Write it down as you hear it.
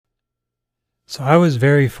So I was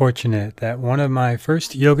very fortunate that one of my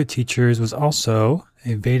first yoga teachers was also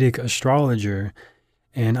a Vedic astrologer.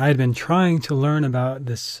 And I had been trying to learn about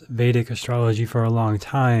this Vedic astrology for a long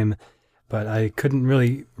time, but I couldn't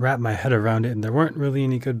really wrap my head around it. And there weren't really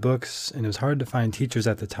any good books, and it was hard to find teachers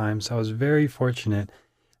at the time. So I was very fortunate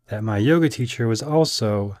that my yoga teacher was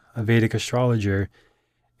also a Vedic astrologer.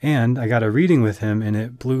 And I got a reading with him, and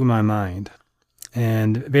it blew my mind.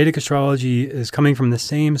 And Vedic astrology is coming from the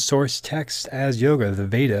same source text as yoga, the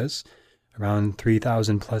Vedas, around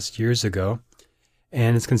 3,000 plus years ago.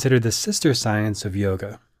 And it's considered the sister science of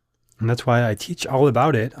yoga. And that's why I teach all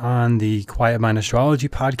about it on the Quiet Mind Astrology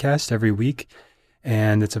podcast every week.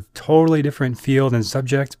 And it's a totally different field and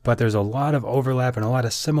subject, but there's a lot of overlap and a lot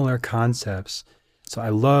of similar concepts. So I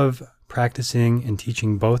love practicing and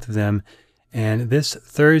teaching both of them. And this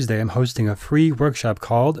Thursday, I'm hosting a free workshop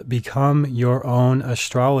called Become Your Own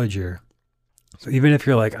Astrologer. So even if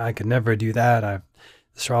you're like, I could never do that,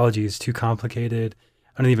 astrology is too complicated,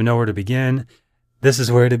 I don't even know where to begin, this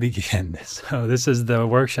is where to begin. So this is the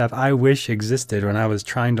workshop I wish existed when I was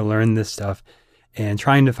trying to learn this stuff and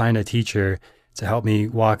trying to find a teacher to help me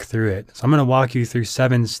walk through it. So I'm going to walk you through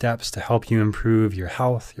 7 steps to help you improve your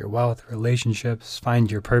health, your wealth, relationships,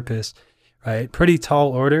 find your purpose, right? Pretty tall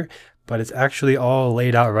order, but it's actually all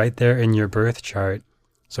laid out right there in your birth chart.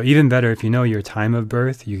 So even better, if you know your time of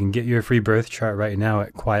birth, you can get your free birth chart right now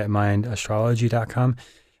at quietmindastrology.com.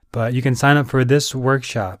 But you can sign up for this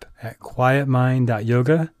workshop at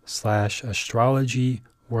quietmind.yoga/astrology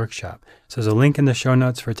workshop. So there's a link in the show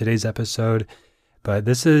notes for today's episode. But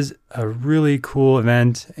this is a really cool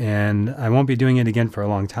event, and I won't be doing it again for a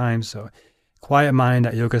long time. So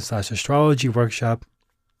quietmind.yoga/astrology workshop.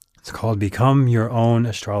 It's called Become Your Own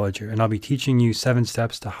Astrologer, and I'll be teaching you 7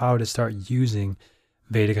 steps to how to start using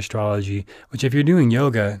Vedic astrology, which if you're doing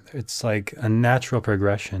yoga, it's like a natural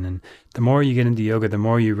progression. And the more you get into yoga, the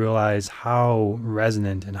more you realize how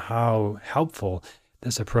resonant and how helpful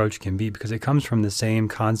this approach can be, because it comes from the same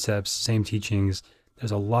concepts, same teachings.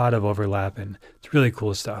 There's a lot of overlap, and it's really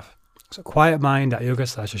cool stuff. So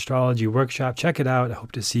quietmind.yoga/astrology workshop, check it out. I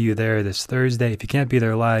hope to see you there this Thursday. If you can't be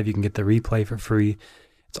there live, you can get the replay for free.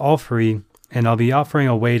 It's all free, and I'll be offering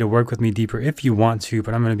a way to work with me deeper if you want to,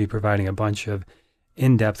 but I'm going to be providing a bunch of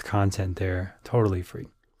in-depth content there, totally free.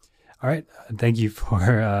 All right, thank you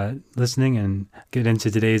for listening, and get into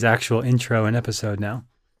today's actual intro and episode now.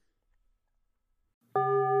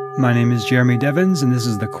 My name is Jeremy Devins, and this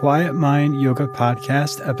is the Quiet Mind Yoga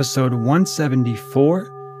Podcast, episode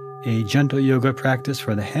 174, a gentle yoga practice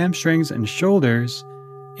for the hamstrings and shoulders,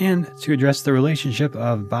 and to address the relationship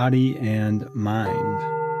of body and mind.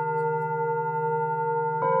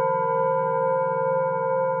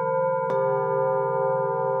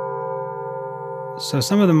 So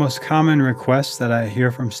some of the most common requests that I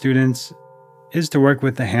hear from students is to work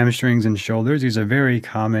with the hamstrings and shoulders. These are very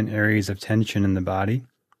common areas of tension in the body.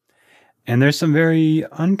 And there's some very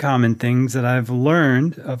uncommon things that I've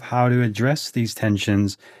learned of how to address these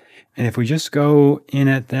tensions. And if we just go in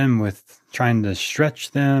at them with trying to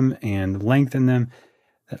stretch them and lengthen them,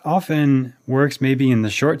 that often works maybe in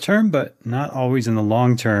the short term, but not always in the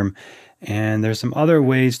long term. And there's some other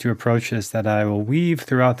ways to approach this that I will weave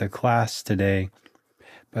throughout the class today.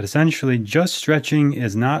 But essentially, just stretching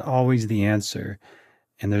is not always the answer.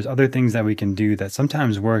 And there's other things that we can do that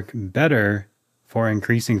sometimes work better for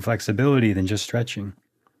increasing flexibility than just stretching.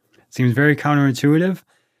 It seems very counterintuitive,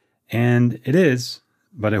 and it is,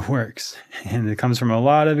 but it works. And it comes from a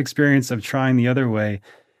lot of experience of trying the other way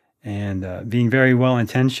and being very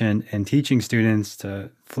well-intentioned and teaching students to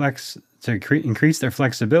increase their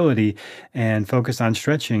flexibility and focus on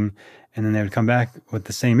stretching. And then they would come back with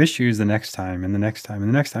the same issues the next time and the next time and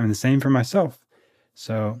the next time, and the same for myself.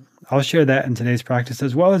 So I'll share that in today's practice,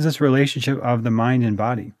 as well as this relationship of the mind and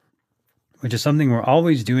body, which is something we're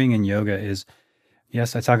always doing in yoga. Is,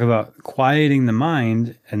 yes, I talk about quieting the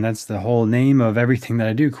mind, and that's the whole name of everything that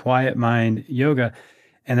I do, Quiet Mind Yoga.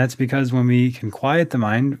 And that's because when we can quiet the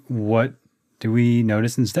mind, what do we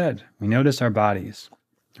notice instead? We notice our bodies,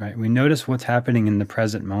 right? We notice what's happening in the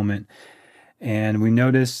present moment. And we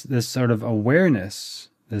notice this sort of awareness,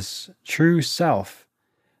 this true self,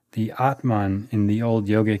 the Atman in the old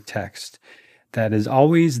yogic text, that is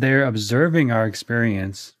always there observing our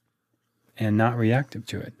experience and not reactive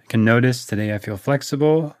to it. I can notice today I feel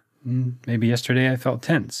flexible, maybe yesterday I felt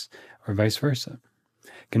tense, or vice versa.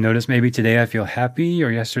 I can notice maybe today I feel happy,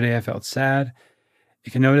 or yesterday I felt sad.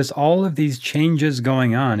 You can notice all of these changes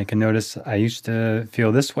going on. You can notice I used to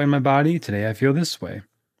feel this way in my body, today I feel this way.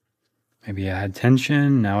 Maybe I had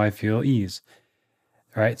tension, now I feel ease.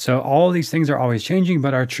 All right, so all these things are always changing,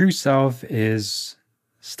 but our true self is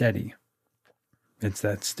steady. It's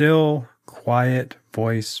that still, quiet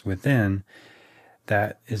voice within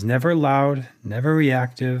that is never loud, never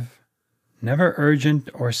reactive, never urgent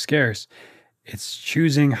or scarce. It's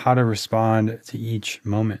choosing how to respond to each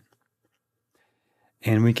moment.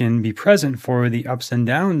 And we can be present for the ups and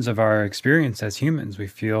downs of our experience as humans. We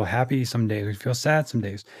feel happy some days, we feel sad some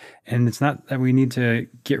days. And it's not that we need to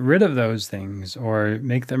get rid of those things or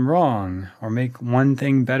make them wrong or make one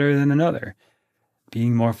thing better than another.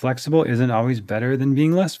 Being more flexible isn't always better than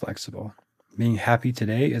being less flexible. Being happy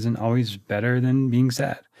today isn't always better than being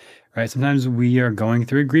sad, right? Sometimes we are going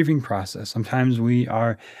through a grieving process. Sometimes we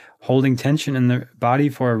are holding tension in the body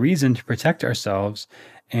for a reason to protect ourselves,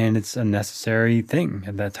 and it's a necessary thing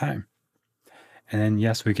at that time. And then,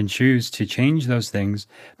 yes, we can choose to change those things,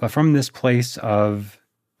 but from this place of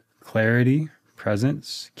clarity,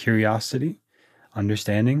 presence, curiosity,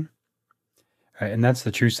 understanding, right? And that's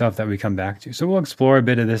the true self that we come back to. So we'll explore a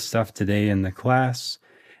bit of this stuff today in the class.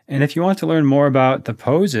 And if you want to learn more about the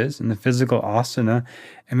poses and the physical asana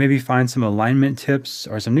and maybe find some alignment tips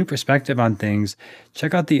or some new perspective on things,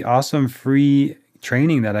 check out the awesome free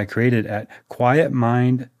training that I created at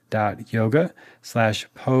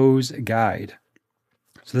quietmind.yoga/pose guide.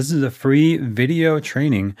 So this is a free video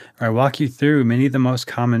training where I walk you through many of the most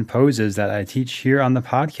common poses that I teach here on the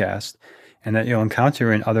podcast and that you'll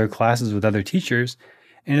encounter in other classes with other teachers,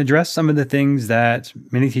 and address some of the things that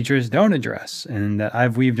many teachers don't address and that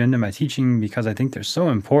I've weaved into my teaching because I think they're so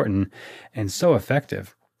important and so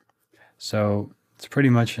effective. So it's pretty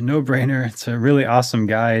much a no-brainer. It's a really awesome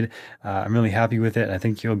guide. I'm really happy with it. I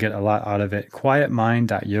think you'll get a lot out of it.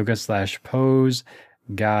 quietmind.yoga/pose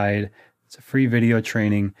guide. It's a free video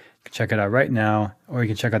training. You can check it out right now, or you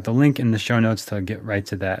can check out the link in the show notes to get right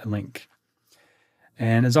to that link.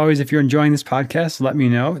 And as always, if you're enjoying this podcast, let me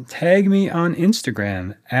know. Tag me on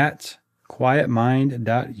Instagram at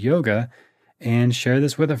quietmind.yoga and share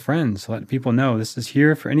this with a friend. So let people know this is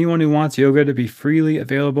here for anyone who wants yoga to be freely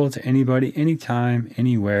available to anybody, anytime,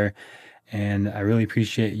 anywhere. And I really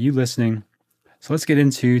appreciate you listening. So let's get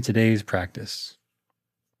into today's practice.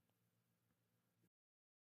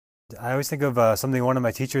 I always think of something one of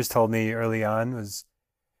my teachers told me early on was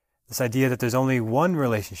this idea that there's only one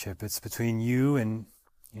relationship. It's between you and,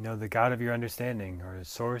 the God of your understanding or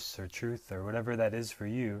source or truth or whatever that is for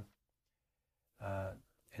you.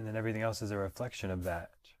 And then everything else is a reflection of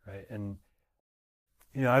that, right? And,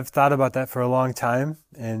 I've thought about that for a long time,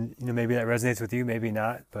 and, maybe that resonates with you, maybe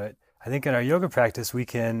not. But I think in our yoga practice, we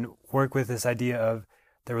can work with this idea of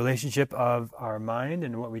the relationship of our mind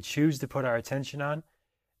and what we choose to put our attention on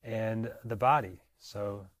and the body.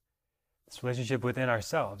 So this relationship within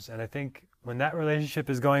ourselves. And I think when that relationship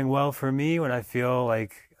is going well for me, when I feel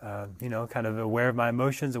like, kind of aware of my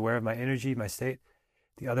emotions, aware of my energy, my state,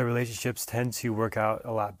 the other relationships tend to work out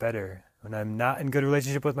a lot better. When I'm not in good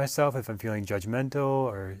relationship with myself, if I'm feeling judgmental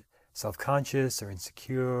or self-conscious or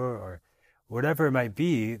insecure or whatever it might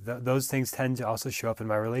be, those things tend to also show up in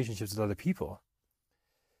my relationships with other people.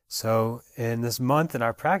 So in this month in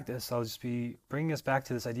our practice, I'll just be bringing us back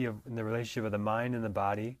to this idea of in the relationship of the mind and the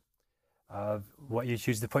body, of what you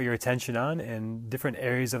choose to put your attention on in different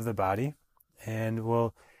areas of the body. And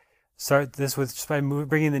we'll start this with just by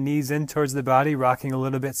bringing the knees in towards the body, rocking a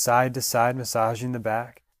little bit side to side, massaging the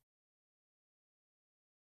back.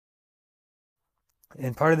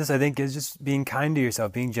 And part of this, I think, is just being kind to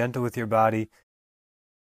yourself, being gentle with your body,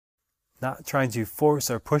 not trying to force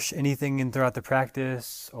or push anything in throughout the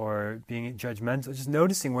practice or being judgmental, just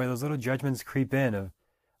noticing where those little judgments creep in of,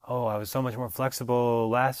 oh, I was so much more flexible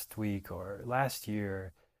last week or last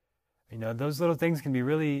year. Those little things can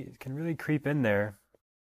really creep in there.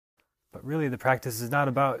 But really the practice is not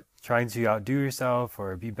about trying to outdo yourself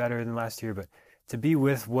or be better than last year, but to be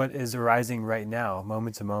with what is arising right now,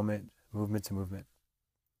 moment to moment, movement to movement.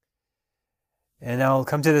 And now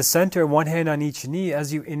come to the center, one hand on each knee.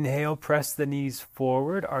 As you inhale, press the knees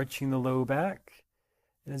forward, arching the low back.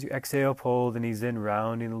 And as you exhale, pull the knees in,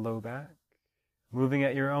 rounding the low back. Moving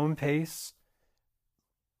at your own pace.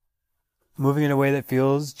 Moving in a way that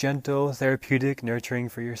feels gentle, therapeutic, nurturing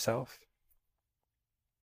for yourself.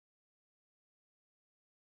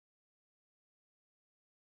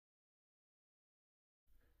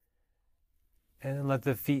 And then let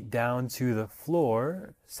the feet down to the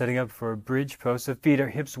floor, setting up for a bridge pose. So feet are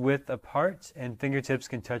hips width apart and fingertips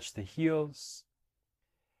can touch the heels.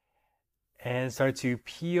 And start to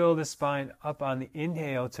peel the spine up on the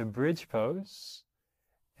inhale to bridge pose.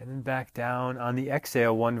 And then back down on the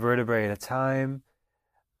exhale, one vertebrae at a time.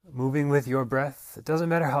 Moving with your breath. It doesn't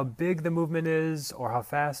matter how big the movement is or how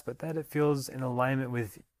fast, but that it feels in alignment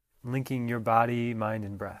with linking your body, mind,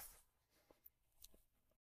 and breath.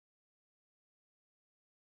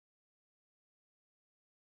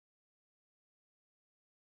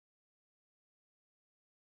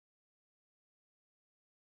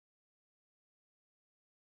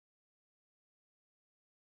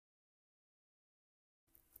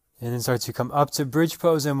 And then start to come up to bridge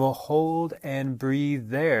pose, and we'll hold and breathe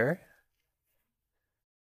there.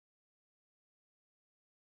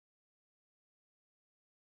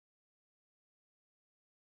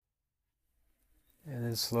 And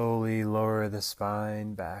then slowly lower the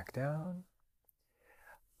spine back down.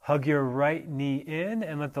 Hug your right knee in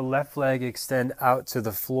and let the left leg extend out to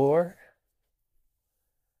the floor.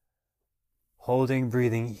 Holding,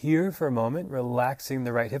 breathing here for a moment, relaxing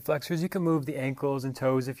the right hip flexors. You can move the ankles and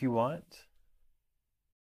toes if you want.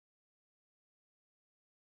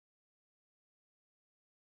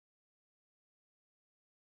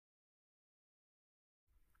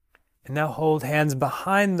 And now hold hands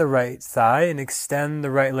behind the right thigh and extend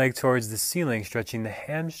the right leg towards the ceiling, stretching the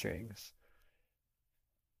hamstrings.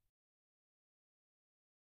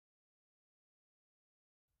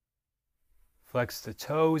 Flex the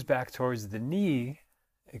toes back towards the knee,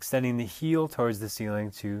 extending the heel towards the ceiling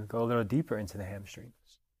to go a little deeper into the hamstrings.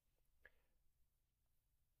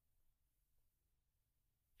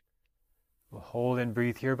 We'll hold and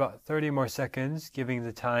breathe here about 30 more seconds, giving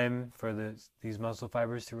the time for these muscle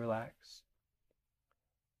fibers to relax.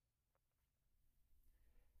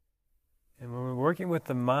 And when we're working with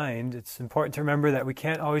the mind, it's important to remember that we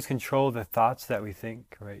can't always control the thoughts that we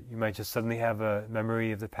think, right? You might just suddenly have a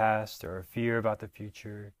memory of the past or a fear about the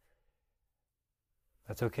future.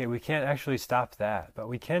 That's okay. We can't actually stop that, but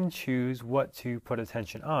we can choose what to put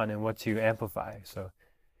attention on and what to amplify. So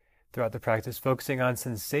throughout the practice, focusing on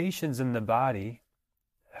sensations in the body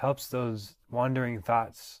helps those wandering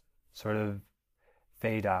thoughts sort of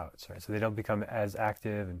fade out, right? So they don't become as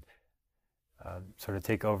active and sort of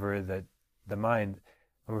take over the mind.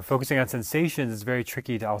 When we're focusing on sensations, it's very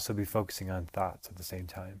tricky to also be focusing on thoughts at the same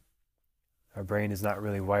time. Our brain is not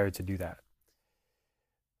really wired to do that.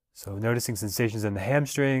 So noticing sensations in the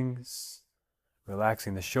hamstrings,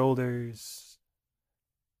 relaxing the shoulders,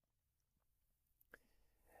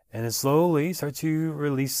 and then slowly start to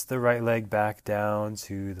release the right leg back down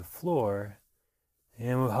to the floor.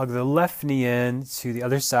 And we'll hug the left knee in to the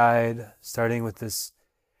other side, starting with this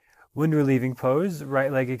wind relieving pose.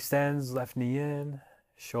 Right leg extends, left knee in,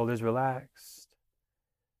 shoulders relaxed.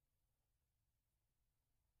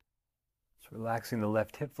 Just relaxing the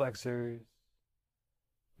left hip flexors,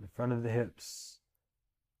 the front of the hips.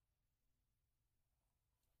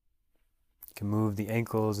 You can move the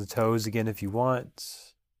ankles and toes again if you want.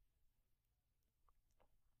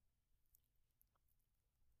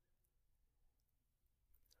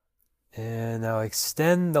 And now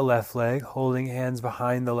extend the left leg, holding hands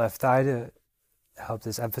behind the left thigh to help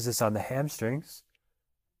this emphasis on the hamstrings.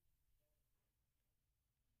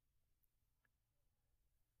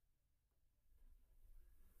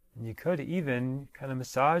 And you could even kind of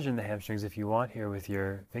massage in the hamstrings if you want here with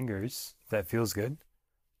your fingers, if that feels good.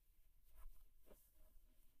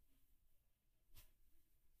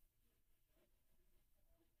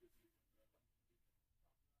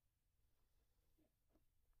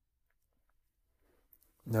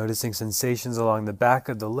 Noticing sensations along the back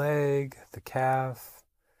of the leg, the calf,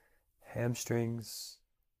 hamstrings.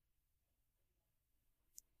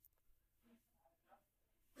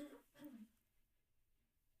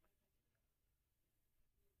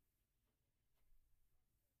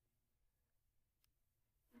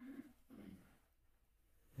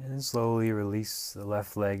 And slowly release the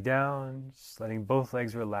left leg down, just letting both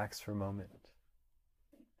legs relax for a moment.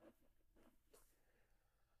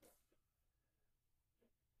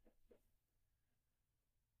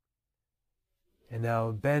 And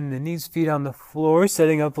now bend the knees, feet on the floor,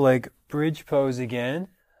 setting up like bridge pose again.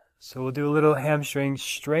 So we'll do a little hamstring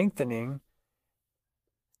strengthening.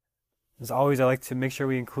 As always, I like to make sure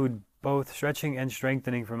we include both stretching and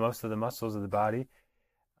strengthening for most of the muscles of the body.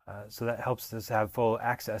 So that helps us have full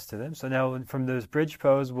access to them. So now from this bridge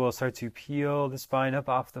pose, we'll start to peel the spine up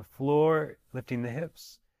off the floor, lifting the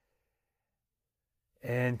hips.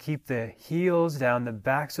 And keep the heels down, the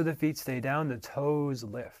backs of the feet stay down, the toes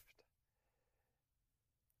lift.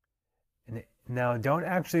 And now don't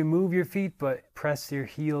actually move your feet, but press your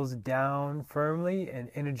heels down firmly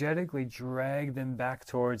and energetically drag them back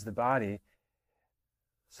towards the body.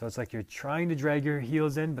 So it's like you're trying to drag your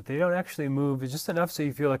heels in, but they don't actually move. It's just enough so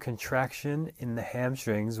you feel a contraction in the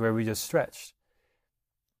hamstrings where we just stretched.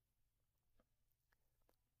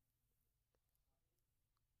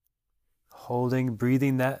 Holding,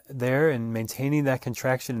 breathing that there and maintaining that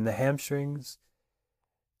contraction in the hamstrings.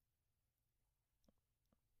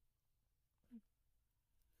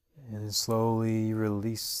 And slowly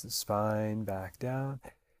release the spine back down.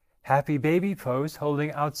 Happy baby pose,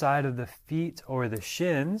 holding outside of the feet or the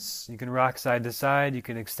shins. You can rock side to side. You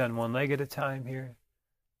can extend one leg at a time here.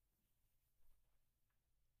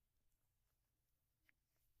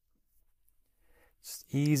 Just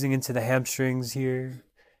easing into the hamstrings here.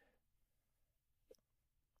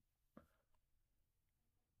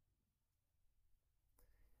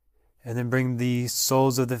 And then bring the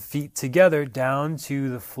soles of the feet together down to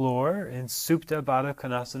the floor in Supta Baddha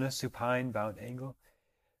Konasana, supine bound angle.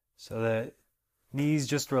 So that knees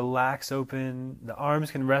just relax open. The arms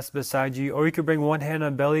can rest beside you, or you could bring one hand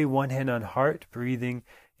on belly, one hand on heart, breathing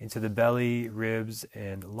into the belly, ribs,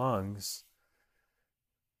 and lungs.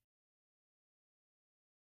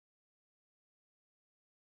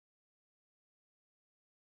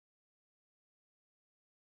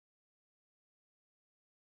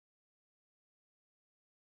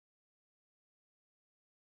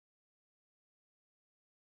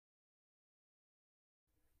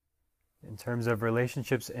 In terms of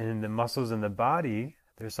relationships in the muscles in the body,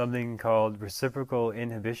 there's something called reciprocal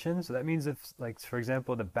inhibition. So that means if, like, for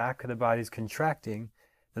example, the back of the body is contracting,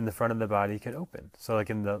 then the front of the body can open. So like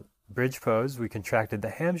in the bridge pose, we contracted the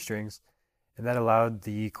hamstrings, and that allowed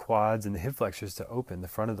the quads and the hip flexors to open the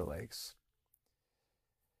front of the legs.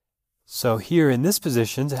 So here in this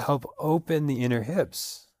position, to help open the inner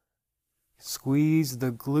hips, squeeze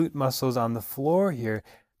the glute muscles on the floor here.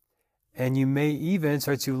 And you may even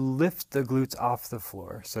start to lift the glutes off the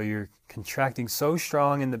floor. So you're contracting so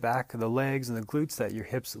strong in the back of the legs and the glutes that your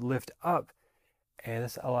hips lift up. And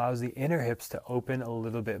this allows the inner hips to open a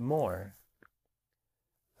little bit more.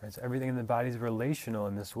 Right, so everything in the body is relational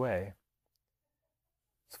in this way.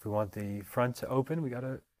 So if we want the front to open, we got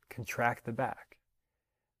to contract the back.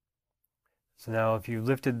 So now if you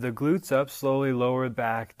lifted the glutes up, slowly lower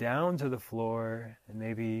back down to the floor, and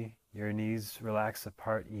maybe your knees relax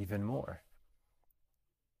apart even more.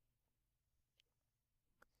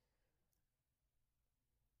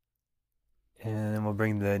 And then we'll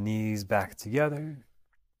bring the knees back together.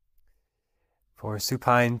 For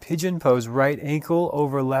supine pigeon pose, right ankle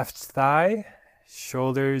over left thigh.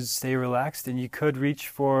 Shoulders stay relaxed, and you could reach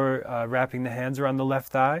for wrapping the hands around the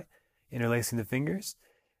left thigh, interlacing the fingers.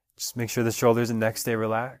 Just make sure the shoulders and neck stay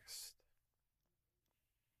relaxed.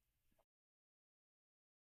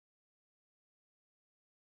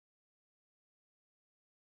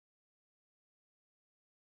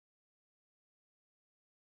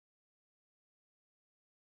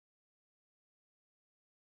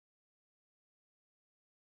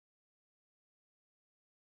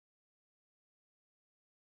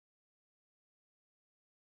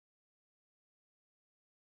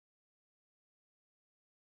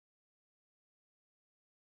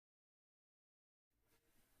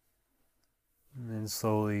 And then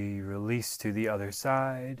slowly release to the other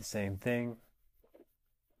side, same thing.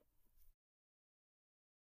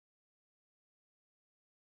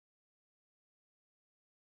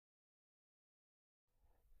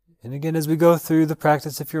 And again, as we go through the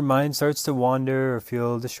practice, if your mind starts to wander or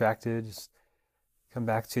feel distracted, just come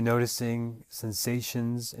back to noticing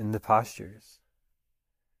sensations in the postures.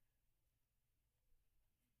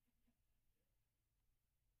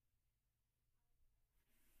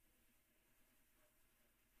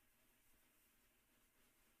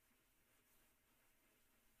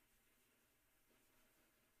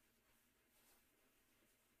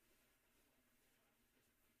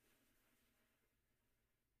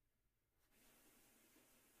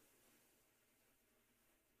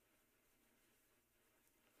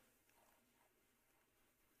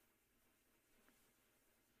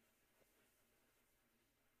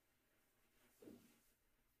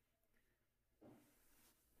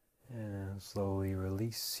 And slowly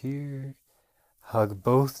release here. Hug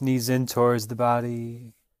both knees in towards the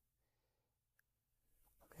body.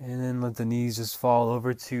 And then let the knees just fall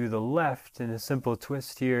over to the left in a simple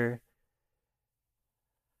twist here.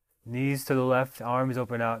 Knees to the left, arms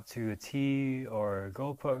open out to a T or a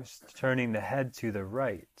goalpost, turning the head to the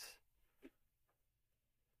right.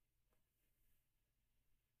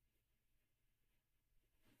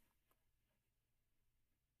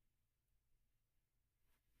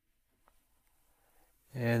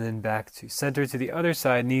 And then back to center to the other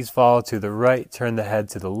side, knees fall to the right, turn the head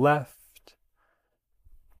to the left.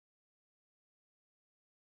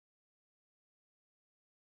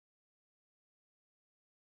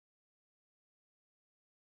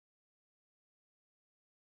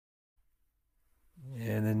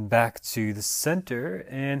 And then back to the center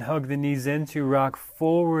and hug the knees in to rock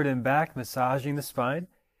forward and back, massaging the spine.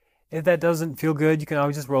 If that doesn't feel good, you can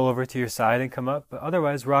always just roll over to your side and come up. But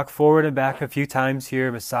otherwise, rock forward and back a few times here,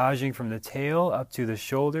 massaging from the tail up to the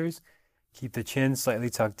shoulders. Keep the chin slightly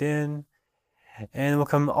tucked in. And we'll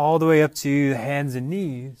come all the way up to the hands and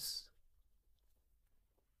knees.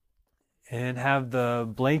 And have the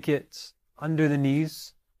blanket under the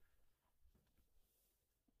knees.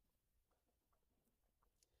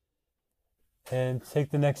 And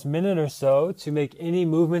take the next minute or so to make any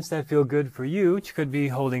movements that feel good for you, which could be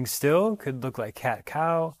holding still, could look like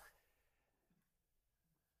cat-cow.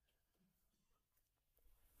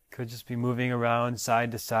 Could just be moving around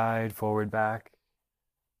side to side, forward, back.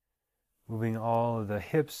 Moving all of the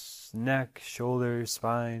hips, neck, shoulders,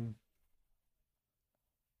 spine.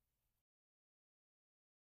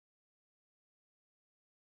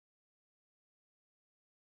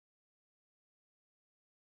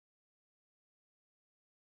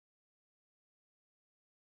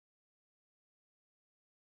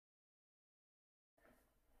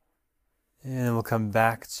 And we'll come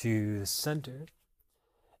back to the center.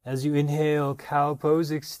 As you inhale, cow pose,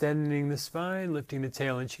 extending the spine, lifting the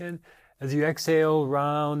tail and chin. As you exhale,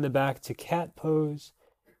 round the back to cat pose.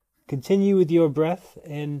 Continue with your breath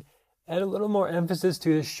and add a little more emphasis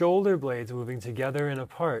to the shoulder blades moving together and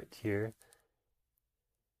apart here.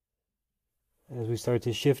 As we start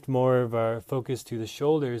to shift more of our focus to the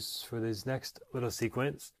shoulders for this next little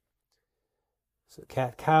sequence. So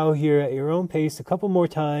cat-cow here at your own pace a couple more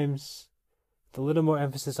times. With a little more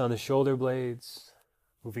emphasis on the shoulder blades,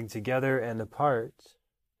 moving together and apart.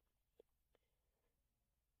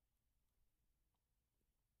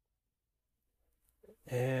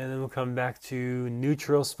 And then we'll come back to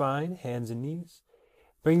neutral spine, hands and knees.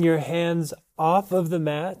 Bring your hands off of the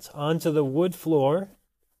mat onto the wood floor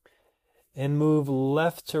and move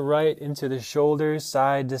left to right into the shoulders,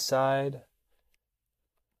 side to side.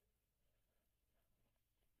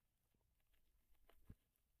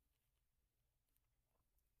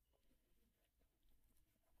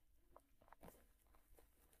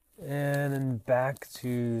 And then back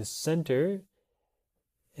to center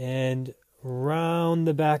and round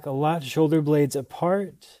the back a lot, shoulder blades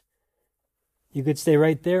apart. You could stay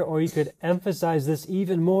right there, or you could emphasize this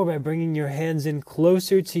even more by bringing your hands in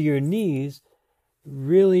closer to your knees,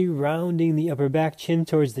 really rounding the upper back, chin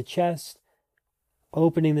towards the chest,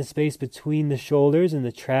 opening the space between the shoulders and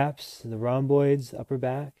the traps, the rhomboids, upper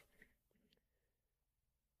back.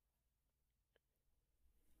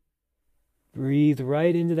 Breathe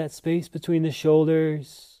right into that space between the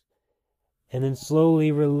shoulders, and then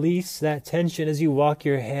slowly release that tension as you walk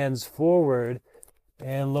your hands forward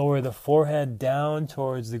and lower the forehead down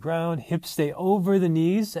towards the ground. Hips stay over the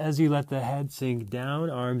knees as you let the head sink down,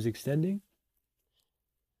 arms extending.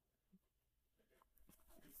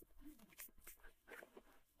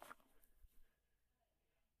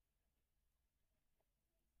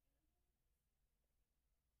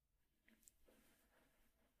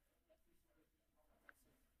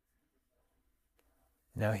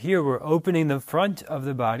 Now here we're opening the front of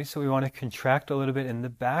the body, so we want to contract a little bit in the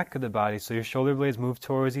back of the body. So your shoulder blades move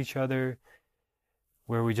towards each other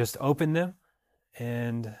where we just open them,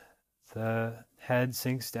 and the head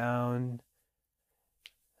sinks down.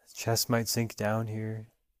 The chest might sink down here.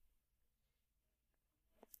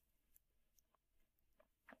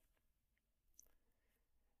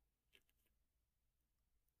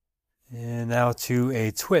 And now to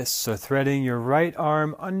a twist. So threading your right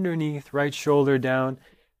arm underneath, right shoulder down.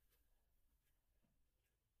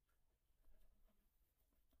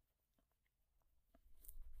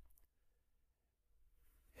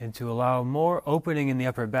 And to allow more opening in the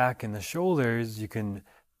upper back and the shoulders, you can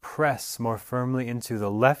press more firmly into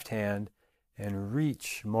the left hand and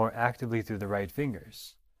reach more actively through the right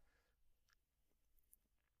fingers.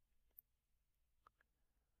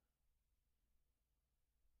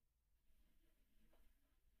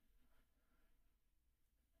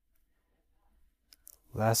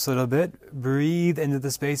 Last little bit. Breathe into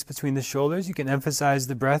the space between the shoulders. You can emphasize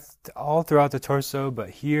the breath all throughout the torso, but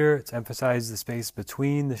here it's emphasize the space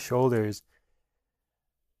between the shoulders.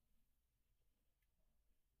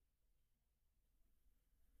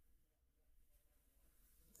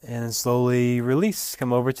 And then slowly release.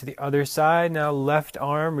 Come over to the other side. Now left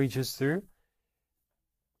arm reaches through.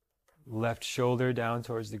 Left shoulder down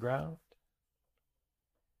towards the ground.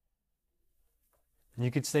 And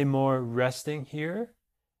you could stay more resting here.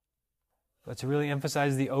 But to really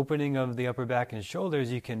emphasize the opening of the upper back and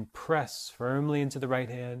shoulders, you can press firmly into the right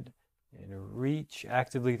hand and reach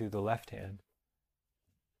actively through the left hand.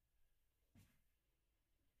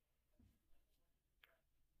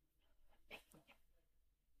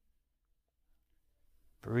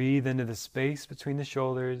 Breathe into the space between the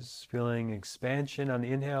shoulders, feeling expansion on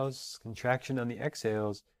the inhales, contraction on the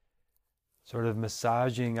exhales, sort of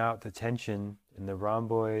massaging out the tension in the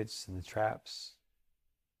rhomboids and the traps.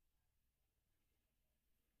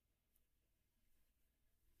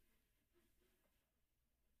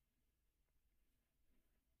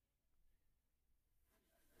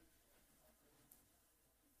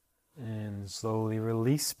 And And slowly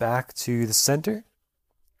release back to the center.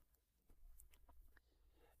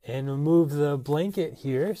 And remove the blanket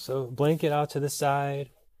here. So blanket out to the side,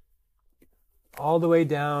 all the way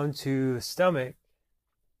down to the stomach.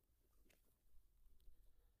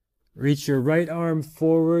 Reach your right arm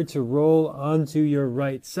forward to roll onto your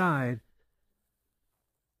right side.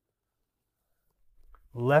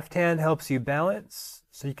 Left hand helps you balance,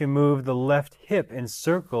 so you can move the left hip in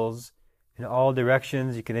circles in all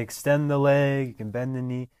directions. You can extend the leg, you can bend the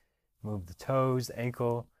knee, move the toes, the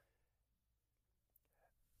ankle.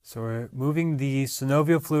 So we're moving the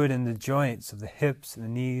synovial fluid in the joints of the hips and the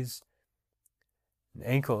knees and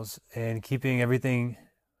ankles, and keeping everything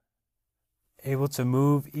able to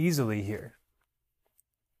move easily here.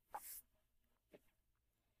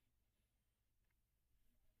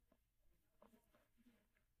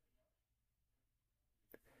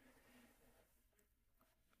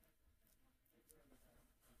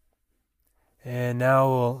 And now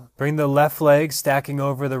we'll bring the left leg stacking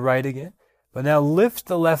over the right again. But now lift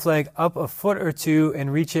the left leg up a foot or two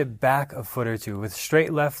and reach it back a foot or two with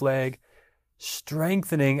straight left leg,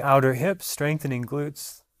 strengthening outer hips, strengthening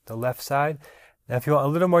glutes, the left side. Now if you want a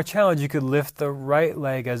little more challenge, you could lift the right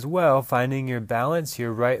leg as well, finding your balance.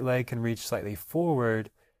 Your right leg can reach slightly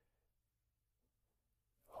forward.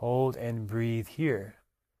 Hold and breathe here.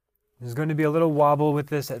 There's going to be a little wobble with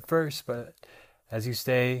this at first, but as you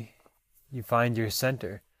stay, you find your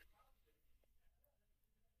center.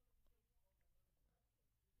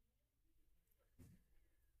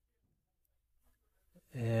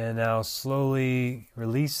 And now slowly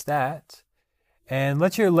release that. And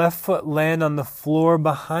let your left foot land on the floor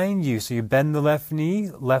behind you. So you bend the left knee,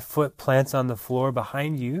 left foot plants on the floor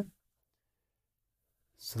behind you.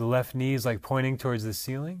 So the left knee is like pointing towards the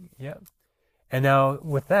ceiling. Yep. And now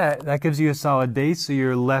with that, that gives you a solid base, so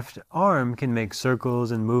your left arm can make circles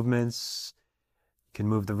and movements. You can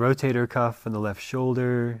move the rotator cuff and the left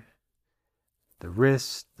shoulder, the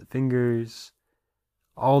wrist, the fingers,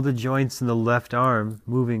 all the joints in the left arm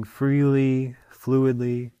moving freely,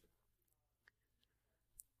 fluidly.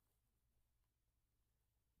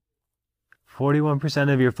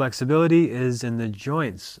 41% of your flexibility is in the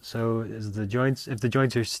joints. So if the joints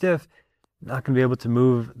are stiff, you're not going to be able to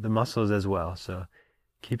move the muscles as well. So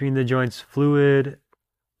keeping the joints fluid,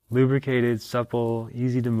 lubricated, supple,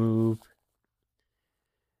 easy to move.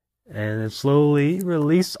 And then slowly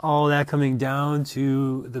release all that coming down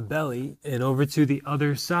to the belly and over to the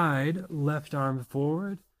other side. Left arm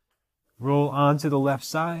forward. Roll onto the left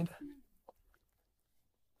side.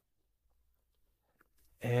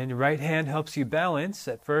 And your right hand helps you balance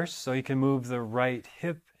at first, so you can move the right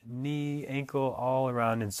hip, knee, ankle all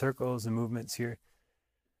around in circles and movements here.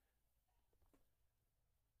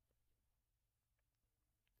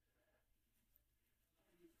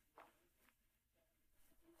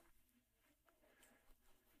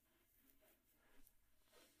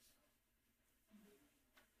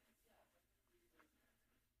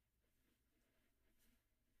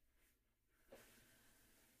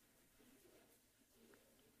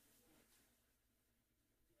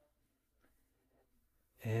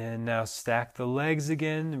 And now stack the legs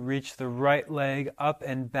again, reach the right leg up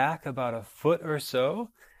and back about a foot or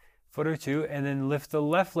so, foot or two, and then lift the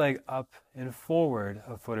left leg up and forward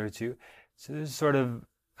a foot or two. So this is sort of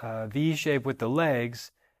V shape with the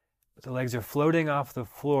legs, but the legs are floating off the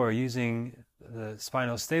floor using the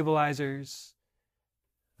spinal stabilizers,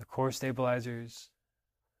 the core stabilizers,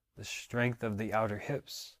 the strength of the outer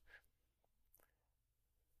hips.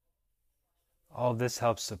 All this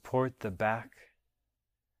helps support the back.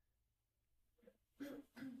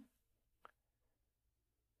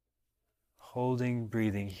 Holding,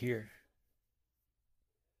 breathing here.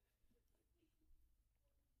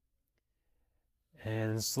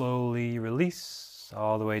 And slowly release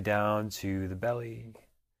all the way down to the belly.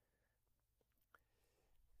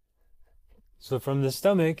 So from the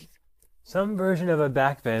stomach, some version of a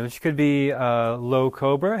back bend, which could be a low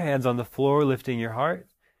cobra, hands on the floor, lifting your heart.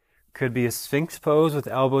 Could be a sphinx pose with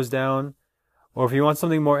elbows down. Or if you want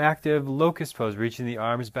something more active, locust pose, reaching the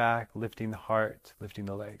arms back, lifting the heart, lifting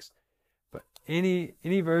the legs. But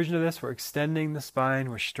any version of this, we're extending the spine,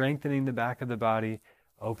 we're strengthening the back of the body,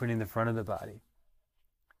 opening the front of the body.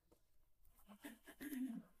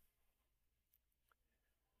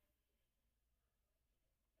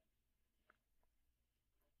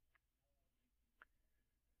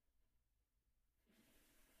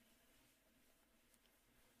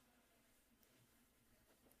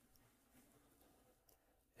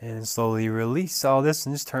 And slowly release all this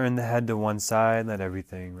and just turn the head to one side, let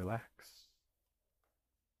everything relax.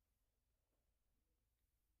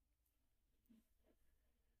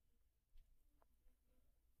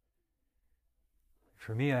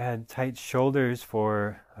 For me, I had tight shoulders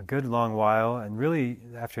for a good long while, and really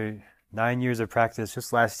after 9 years of practice,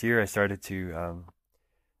 just last year I started to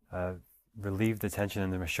uh, relieve the tension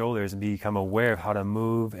in my shoulders and become aware of how to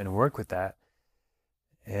move and work with that.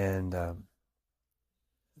 And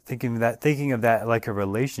thinking of that like a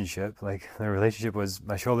relationship, like the relationship was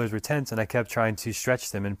my shoulders were tense, and I kept trying to stretch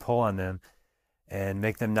them and pull on them and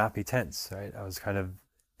make them not be tense. Right? I was kind of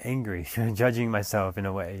angry, judging myself in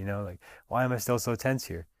a way, like why am I still so tense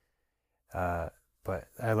here? Uh, but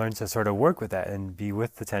I learned to sort of work with that and be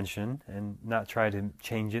with the tension and not try to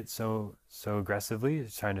change it so aggressively,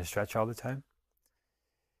 just trying to stretch all the time,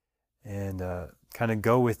 and kind of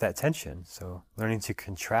go with that tension. So learning to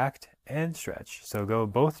contract and stretch. So go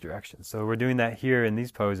both directions. So we're doing that here in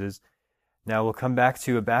these poses. Now we'll come back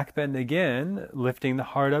to a back bend again, lifting the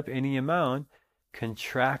heart up any amount,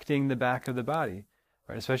 contracting the back of the body.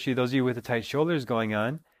 Right? Especially those of you with the tight shoulders going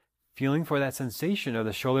on, feeling for that sensation of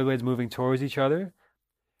the shoulder blades moving towards each other.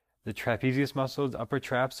 The trapezius muscles, upper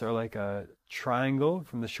traps, are like a triangle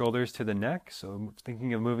from the shoulders to the neck. So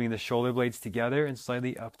thinking of moving the shoulder blades together and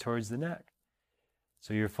slightly up towards the neck.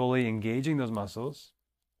 So you're fully engaging those muscles.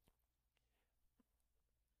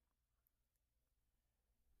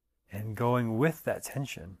 And going with that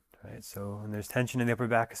tension, right? So when there's tension in the upper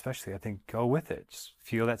back especially, I think go with it. Just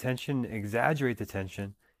feel that tension, exaggerate the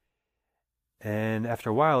tension. And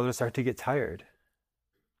after a while, it'll start to get tired.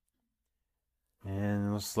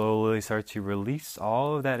 And we'll slowly start to release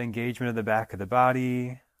all of that engagement of the back of the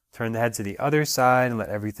body. Turn the head to the other side and let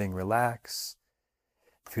everything relax.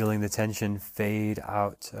 Feeling the tension fade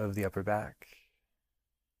out of the upper back.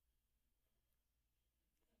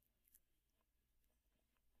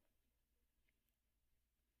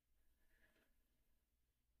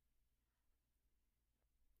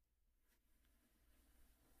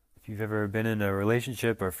 If you've ever been in a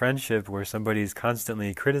relationship or friendship where somebody's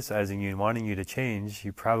constantly criticizing you and wanting you to change,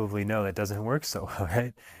 you probably know that doesn't work so well,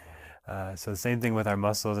 right? So the same thing with our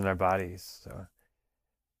muscles and our bodies. So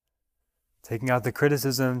taking out the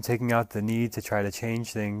criticism, taking out the need to try to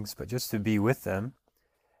change things, but just to be with them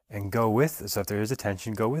and go with it. So if there is a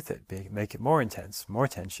tension, go with it. Make it more intense, more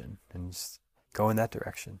tension, and just go in that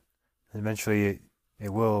direction. And eventually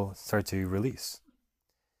it will start to release.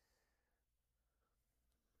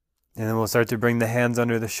 And then we'll start to bring the hands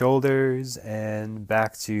under the shoulders and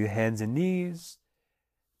back to hands and knees,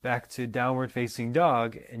 back to downward facing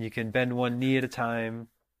dog. And you can bend one knee at a time,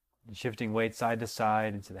 shifting weight side to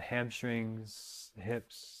side into the hamstrings, the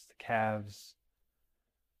hips, the calves.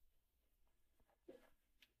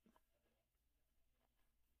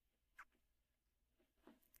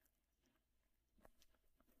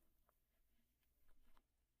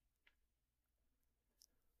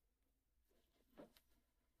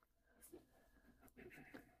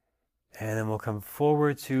 And then we'll come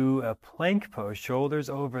forward to a plank pose, shoulders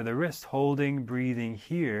over the wrist, holding, breathing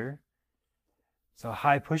here. So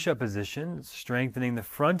high push-up position, strengthening the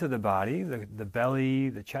front of the body, the belly,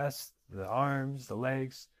 the chest, the arms, the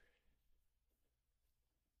legs.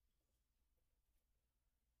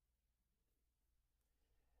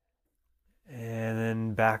 And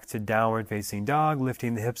then back to downward facing dog,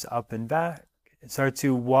 lifting the hips up and back. Start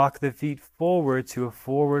to walk the feet forward to a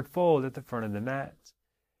forward fold at the front of the mat.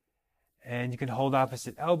 And you can hold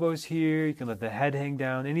opposite elbows here. You can let the head hang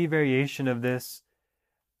down. Any variation of this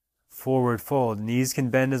forward fold. Knees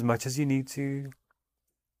can bend as much as you need to.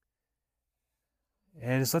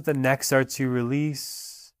 And just let the neck start to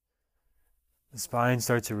release. The spine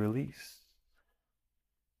start to release.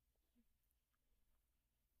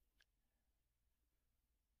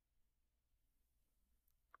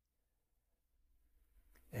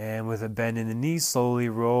 And with a bend in the knees, slowly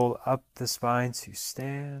roll up the spine to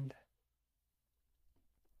stand.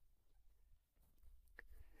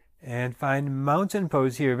 And find mountain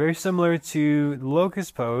pose here, very similar to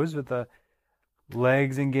locust pose with the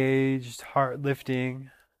legs engaged, heart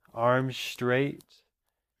lifting, arms straight,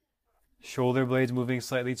 shoulder blades moving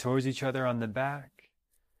slightly towards each other on the back.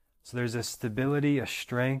 So there's a stability, a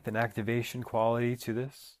strength, and activation quality to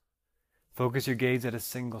this. Focus your gaze at a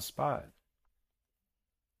single spot.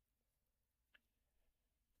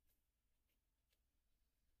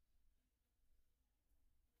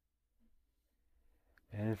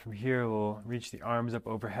 And from here, we'll reach the arms up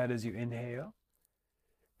overhead as you inhale.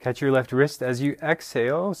 Catch your left wrist as you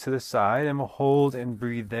exhale to the side, and we'll hold and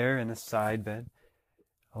breathe there in a side bend,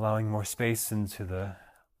 allowing more space into the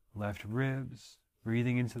left ribs,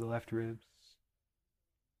 breathing into the left ribs.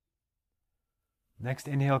 Next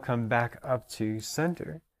inhale, come back up to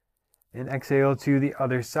center, and exhale to the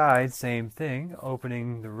other side, same thing,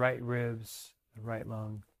 opening the right ribs, the right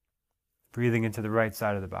lung. breathing into the right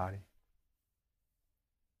side of the body.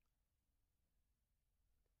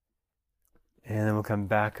 And then we'll come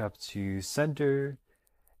back up to center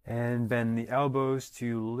and bend the elbows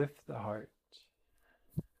to lift the heart.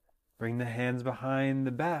 Bring the hands behind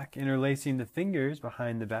the back, interlacing the fingers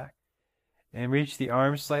behind the back, and reach the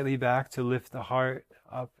arms slightly back to lift the heart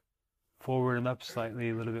up, forward and up slightly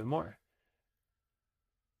a little bit more.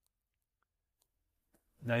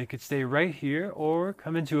 Now you could stay right here or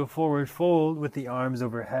come into a forward fold with the arms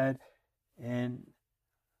overhead and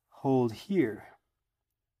hold here.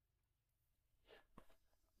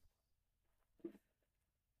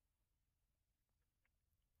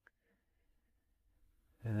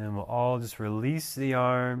 And then we'll all just release the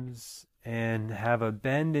arms and have a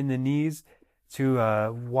bend in the knees to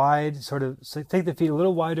a wide sort of, so take the feet a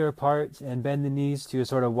little wider apart and bend the knees to a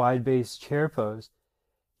sort of wide base chair pose.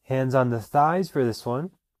 Hands on the thighs for this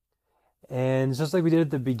one. And just like we did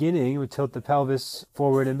at the beginning, we tilt the pelvis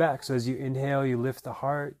forward and back. So as you inhale, you lift the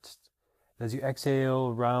heart. As you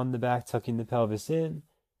exhale, round the back, tucking the pelvis in.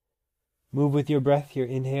 Move with your breath here,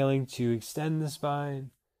 inhaling to extend the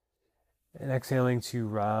spine and exhaling to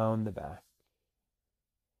round the back.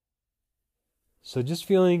 So just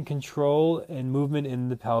feeling control and movement in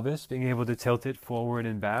the pelvis, being able to tilt it forward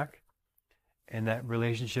and back, and that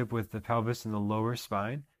relationship with the pelvis and the lower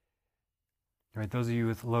spine. All right, those of you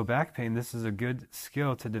with low back pain, this is a good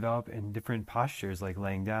skill to develop in different postures like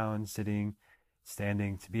laying down, sitting,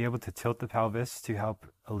 standing, to be able to tilt the pelvis to help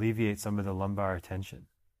alleviate some of the lumbar tension.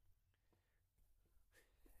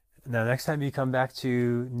 Now, next time you come back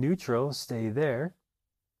to neutral, stay there.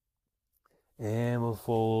 And we'll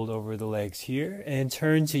fold over the legs here and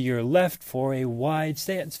turn to your left for a wide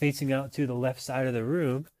stance, facing out to the left side of the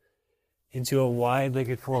room into a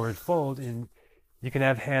wide-legged forward fold. And you can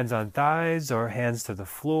have hands on thighs or hands to the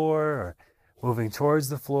floor or moving towards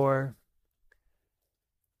the floor.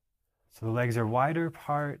 So the legs are wider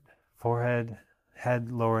apart, forehead,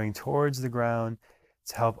 head lowering towards the ground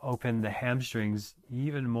to help open the hamstrings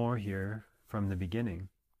even more here from the beginning.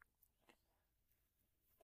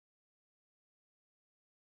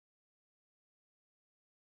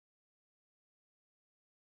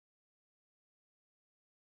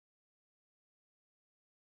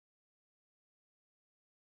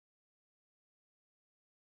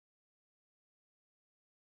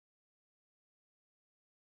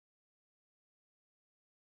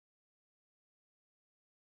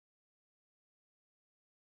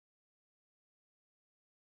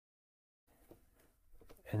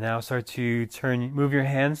 And now start to move your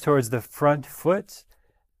hands towards the front foot.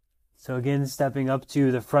 So again, stepping up to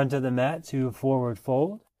the front of the mat to a forward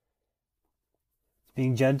fold.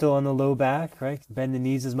 Being gentle on the low back, right? Bend the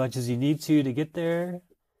knees as much as you need to get there.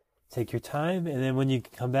 Take your time. And then when you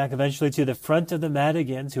come back eventually to the front of the mat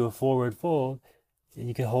again to a forward fold, and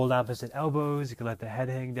you can hold opposite elbows. You can let the head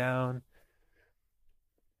hang down.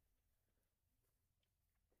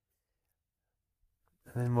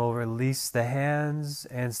 And then we'll release the hands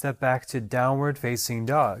and step back to downward facing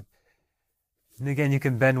dog. And again, you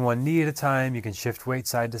can bend one knee at a time. You can shift weight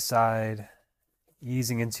side to side,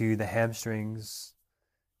 easing into the hamstrings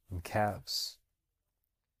and calves.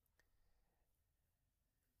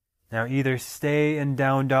 Now either stay in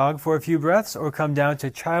down dog for a few breaths or come down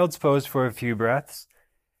to child's pose for a few breaths.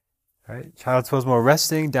 All right? Child's pose more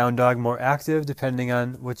resting, down dog more active, depending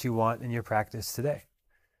on what you want in your practice today.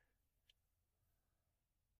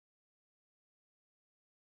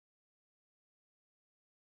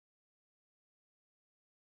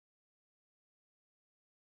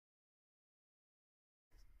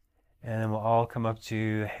 And then we'll all come up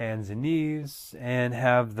to hands and knees and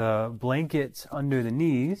have the blanket under the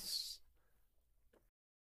knees.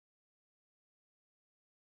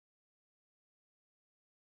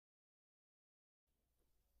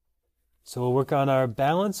 So we'll work on our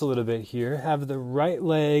balance a little bit here. Have the right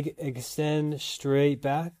leg extend straight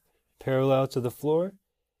back, parallel to the floor.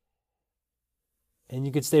 And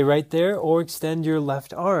you could stay right there or extend your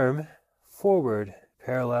left arm forward,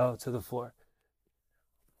 parallel to the floor.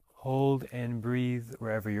 Hold and breathe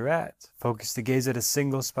wherever you're at. Focus the gaze at a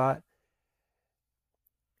single spot.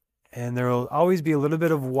 And there will always be a little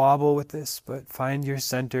bit of wobble with this, but find your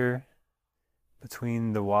center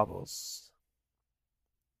between the wobbles.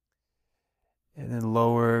 And then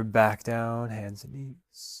lower back down, hands and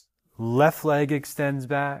knees. Left leg extends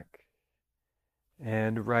back.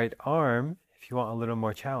 And right arm, if you want a little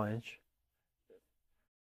more challenge.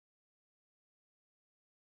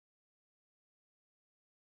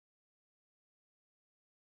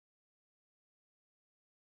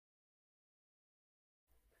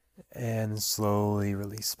 And slowly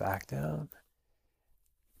release back down.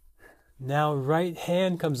 Now right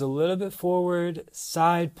hand comes a little bit forward,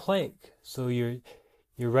 side plank. So your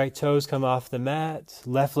right toes come off the mat,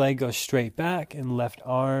 left leg goes straight back, and left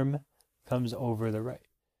arm comes over the right.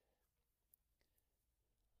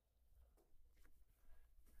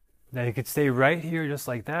 Now you could stay right here just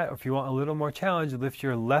like that, or if you want a little more challenge, lift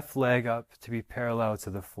your left leg up to be parallel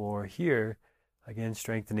to the floor here. Again,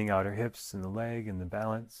 strengthening outer hips and the leg and the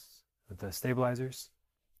balance with the stabilizers.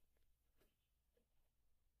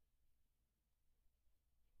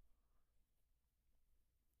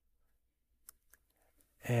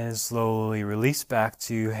 And slowly release back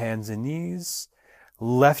to hands and knees.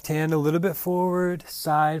 Left hand a little bit forward,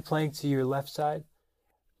 side plank to your left side.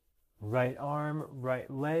 Right arm, right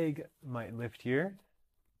leg might lift here.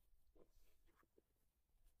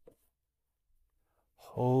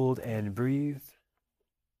 Hold and breathe.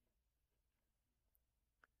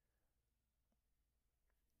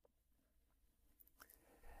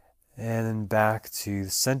 And then back to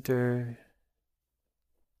the center.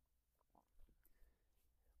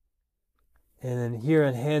 And then here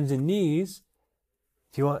on hands and knees,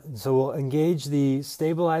 if you want, so we'll engage the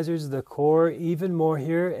stabilizers of the core even more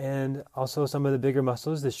here, and also some of the bigger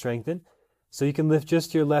muscles to strengthen. So you can lift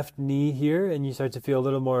just your left knee here and you start to feel a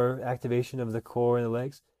little more activation of the core and the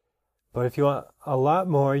legs. But if you want a lot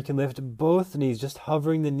more, you can lift both knees, just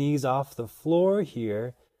hovering the knees off the floor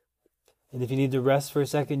here. And if you need to rest for a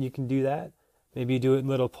second, you can do that. Maybe you do it in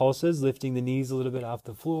little pulses, lifting the knees a little bit off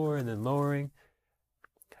the floor and then lowering.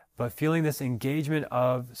 But feeling this engagement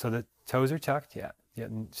of, so the toes are tucked, yeah. Yeah,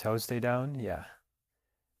 toes stay down, yeah.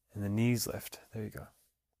 And the knees lift, there you go.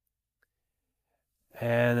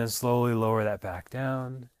 And then slowly lower that back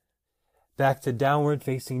down. Back to downward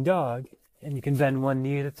facing dog. And you can bend one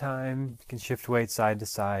knee at a time. You can shift weight side to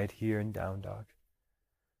side here in down dog.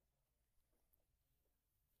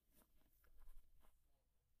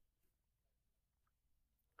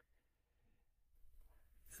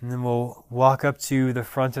 And then we'll walk up to the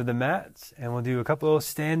front of the mat and we'll do a couple of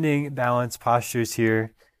standing balance postures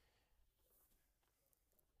here.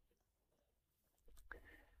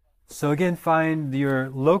 So again, find your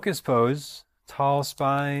locust pose, tall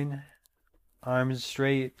spine, arms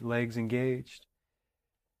straight, legs engaged.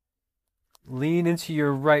 Lean into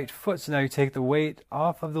your right foot. So now you take the weight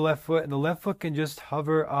off of the left foot and the left foot can just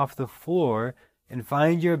hover off the floor and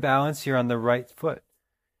find your balance here on the right foot.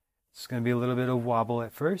 It's going to be a little bit of wobble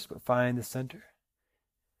at first, but find the center.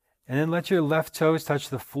 And then let your left toes touch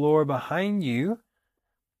the floor behind you.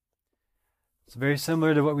 It's very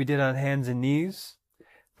similar to what we did on hands and knees,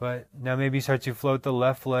 but now maybe start to float the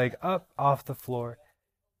left leg up off the floor.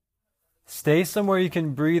 Stay somewhere you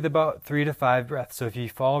can breathe about 3 to 5 breaths. So if you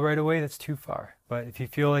fall right away, that's too far. But if you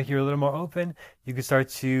feel like you're a little more open, you can start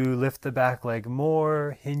to lift the back leg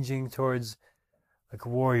more, hinging towards like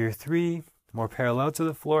warrior 3, more parallel to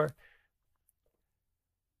the floor.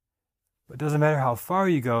 But it doesn't matter how far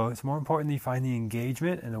you go. It's more important that you find the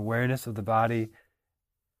engagement and awareness of the body,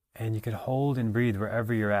 and you can hold and breathe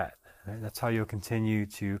wherever you're at. Right? That's how you'll continue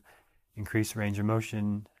to increase range of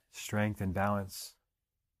motion, strength, and balance.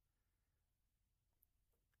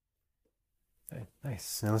 Okay,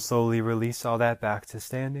 nice. Now slowly release all that back to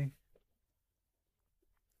standing.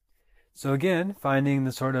 So again, finding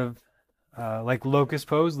the sort of like locust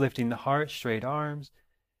pose, lifting the heart, straight arms,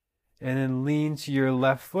 and then lean to your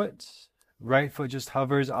left foot. Right foot just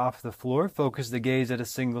hovers off the floor. Focus the gaze at a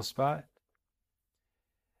single spot.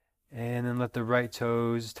 And then let the right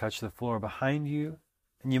toes touch the floor behind you.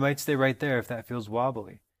 And you might stay right there if that feels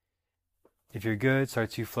wobbly. If you're good, start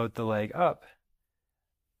to float the leg up.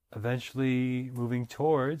 Eventually moving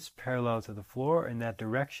towards parallel to the floor in that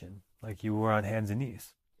direction, like you were on hands and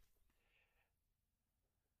knees.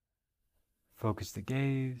 Focus the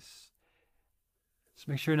gaze. Just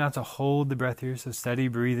make sure not to hold the breath here, so steady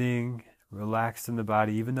breathing, relaxed in the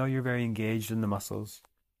body, even though you're very engaged in the muscles.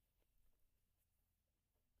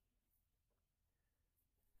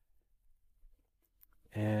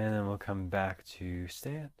 And then we'll come back to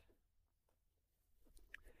stand.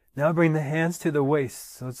 Now bring the hands to the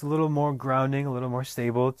waist, so it's a little more grounding, a little more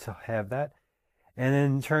stable to have that. And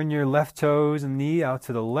then turn your left toes and knee out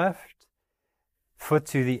to the left, foot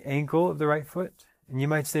to the ankle of the right foot. And you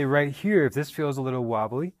might stay right here if this feels a little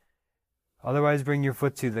wobbly. Otherwise, bring your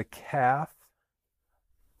foot to the calf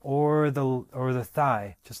or the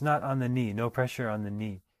thigh, just not on the knee. No pressure on the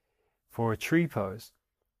knee for a tree pose.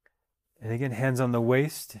 And again, hands on the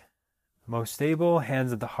waist, most stable.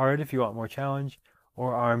 Hands at the heart if you want more challenge,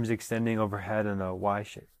 or arms extending overhead in a Y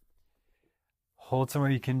shape. Hold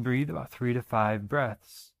somewhere you can breathe about 3 to 5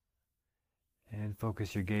 breaths, and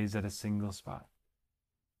focus your gaze at a single spot.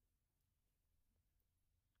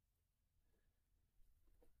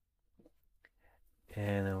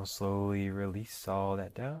 And then we'll slowly release all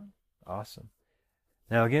that down. Awesome.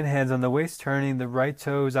 Now again, hands on the waist, turning the right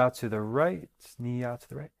toes out to the right, knee out to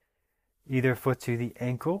the right. Either foot to the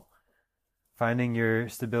ankle, finding your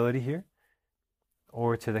stability here,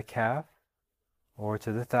 or to the calf, or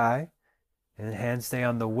to the thigh. And then hands stay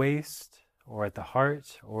on the waist, or at the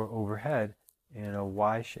heart, or overhead in a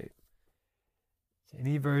Y shape.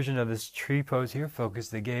 Any version of this tree pose here, focus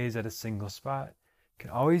the gaze at a single spot. You can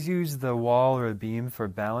always use the wall or a beam for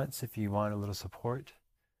balance if you want a little support.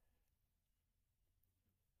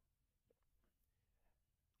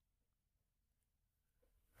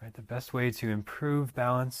 Right, the best way to improve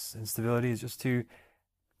balance and stability is just to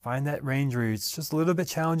find that range where it's just a little bit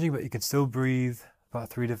challenging, but you can still breathe about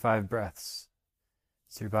 3 to 5 breaths.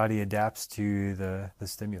 So your body adapts to the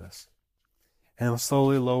stimulus. And we'll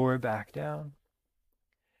slowly lower it back down.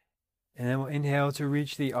 And then we'll inhale to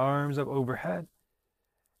reach the arms up overhead.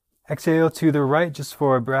 Exhale to the right just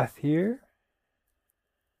for a breath here.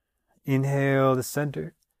 Inhale to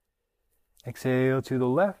center. Exhale to the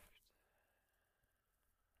left.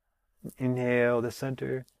 Inhale to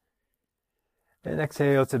center. And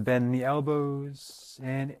exhale to bend the elbows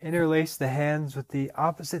and interlace the hands with the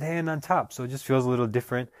opposite hand on top. So it just feels a little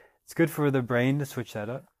different. It's good for the brain to switch that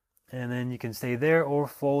up. And then you can stay there or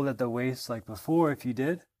fold at the waist like before if you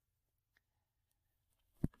did.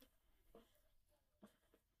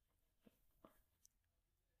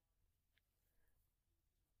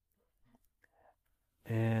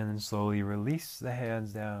 And slowly release the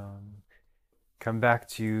hands down. Come back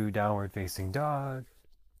to downward facing dog.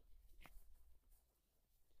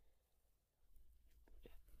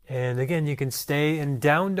 And again, you can stay in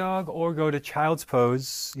down dog or go to child's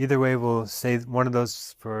pose. Either way, we'll say one of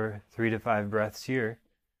those for 3 to 5 breaths here.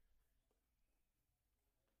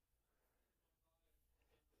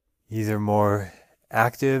 Either more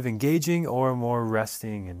active, engaging, or more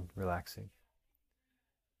resting and relaxing.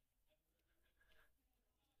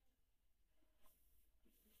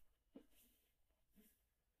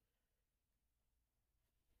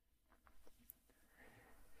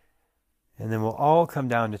 And then we'll all come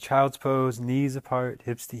down to child's pose, knees apart,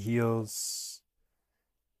 hips to heels.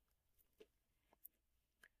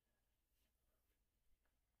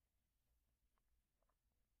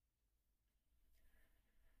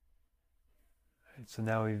 Right, so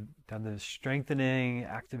now we've done the strengthening,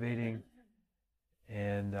 activating,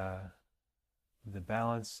 and the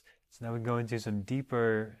balance. So now we go into some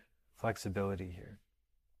deeper flexibility here.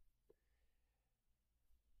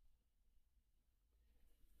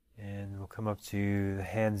 And we'll come up to the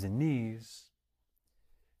hands and knees.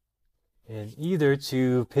 And either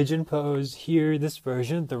to pigeon pose here, this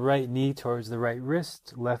version, the right knee towards the right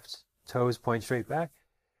wrist, left toes point straight back.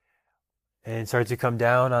 And start to come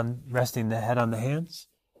down on resting the head on the hands.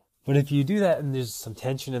 But if you do that and there's some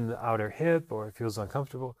tension in the outer hip or it feels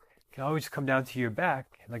uncomfortable, you can always come down to your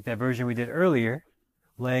back, like that version we did earlier,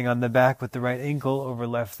 laying on the back with the right ankle over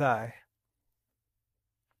left thigh.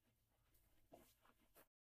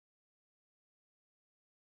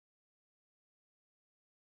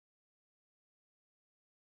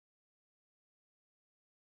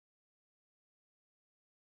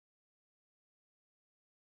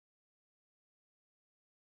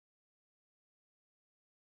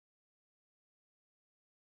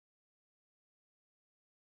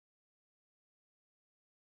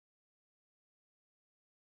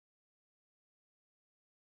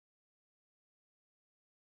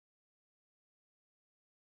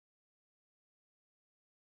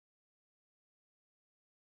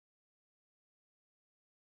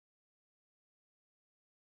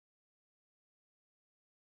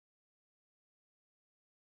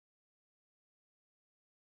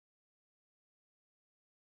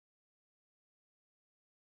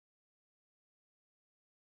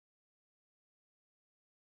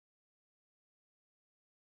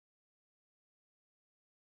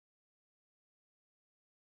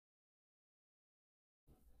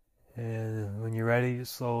 And when you're ready, you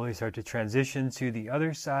slowly start to transition to the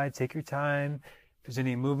other side. Take your time. If there's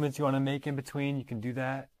any movements you want to make in between, you can do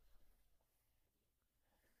that.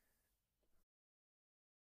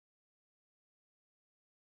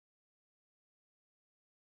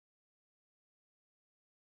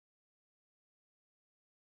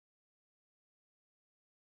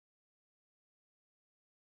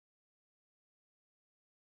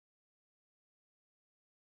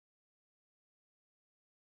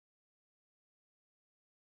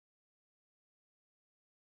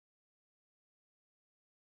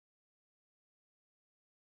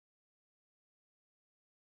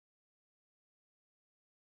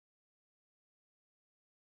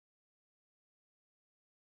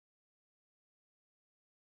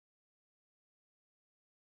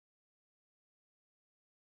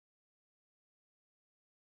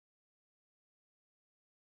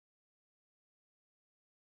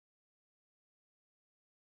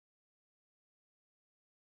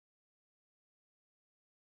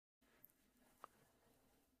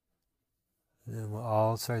 And then we'll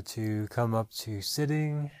all start to come up to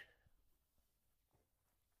sitting.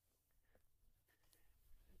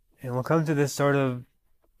 And we'll come to this sort of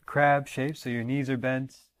crab shape. So your knees are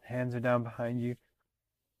bent, hands are down behind you.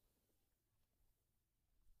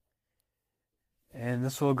 And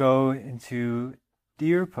this will go into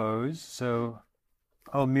deer pose. So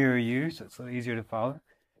I'll mirror you so it's a little easier to follow.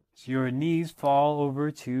 So your knees fall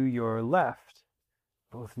over to your left,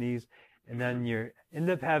 both knees. And then you end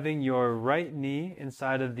up having your right knee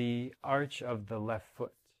inside of the arch of the left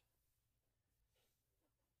foot.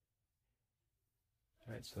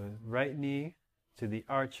 All right, so right knee to the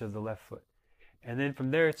arch of the left foot. And then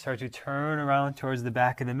from there, start to turn around towards the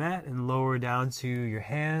back of the mat and lower down to your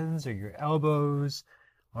hands or your elbows,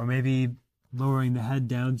 or maybe lowering the head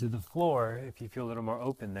down to the floor if you feel a little more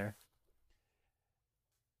open there.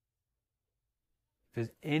 If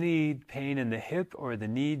there's any pain in the hip or the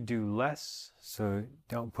knee, do less, so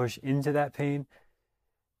don't push into that pain.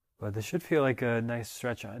 But this should feel like a nice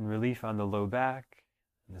stretch and relief on the low back,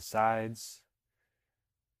 and the sides,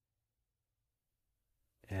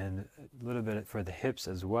 and a little bit for the hips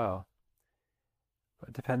as well.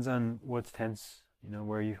 But it depends on what's tense,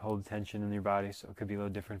 where you hold tension in your body, so it could be a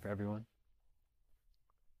little different for everyone.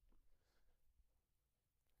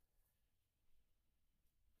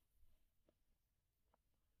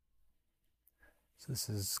 So this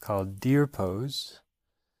is called deer pose.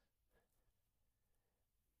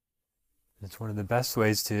 It's one of the best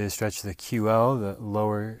ways to stretch the QL, the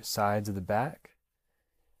lower sides of the back,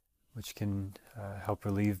 which can help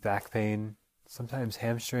relieve back pain. Sometimes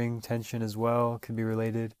hamstring tension as well can be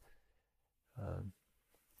related,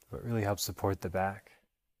 but really helps support the back.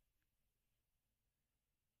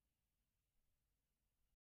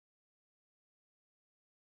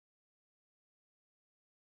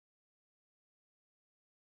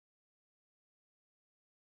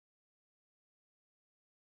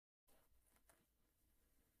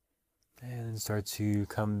 And start to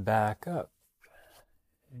come back up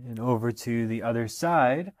and over to the other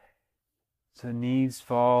side. So knees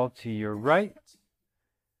fall to your right,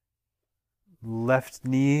 left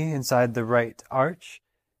knee inside the right arch.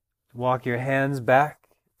 Walk your hands back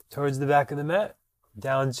towards the back of the mat,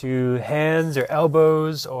 down to hands or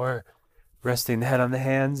elbows, or resting the head on the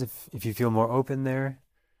hands if you feel more open there.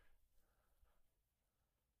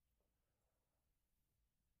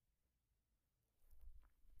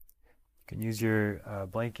 You can use your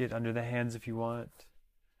blanket under the hands if you want.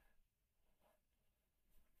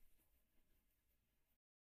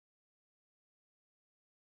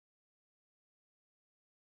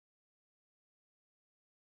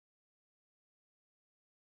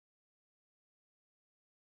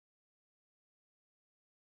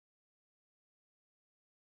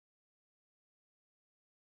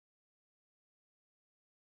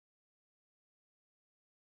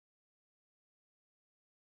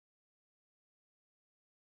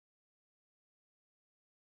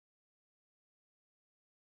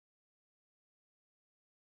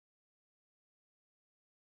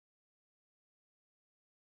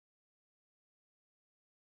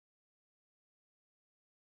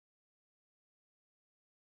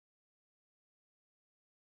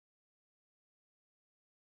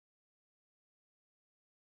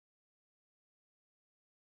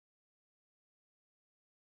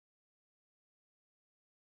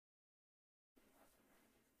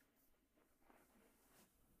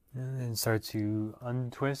 And then start to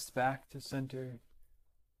untwist back to center.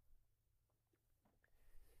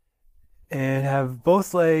 And have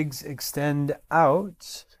both legs extend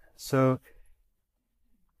out. So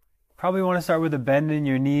probably want to start with a bend in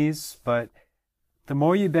your knees, but the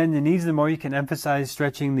more you bend the knees, the more you can emphasize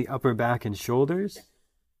stretching the upper back and shoulders.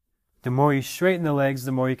 The more you straighten the legs,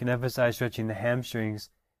 the more you can emphasize stretching the hamstrings,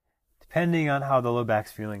 depending on how the low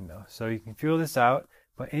back's feeling though. So you can feel this out,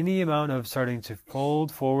 but any amount of starting to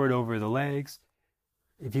fold forward over the legs,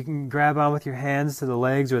 if you can grab on with your hands to the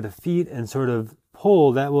legs or the feet and sort of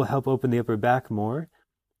pull, that will help open the upper back more.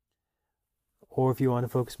 Or if you want to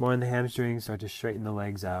focus more on the hamstrings, start to straighten the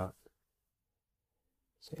legs out.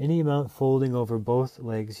 So any amount folding over both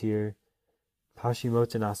legs here,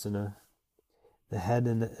 Paschimottanasana. The head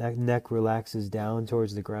and the neck relaxes down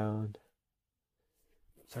towards the ground.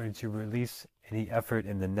 Starting to release any effort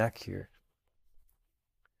in the neck here.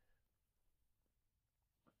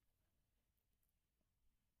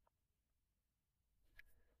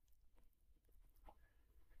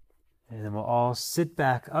 And then we'll all sit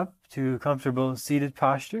back up to comfortable seated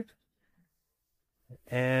posture.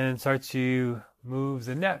 And start to move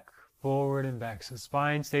the neck forward and back. So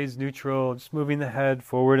spine stays neutral, just moving the head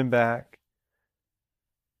forward and back.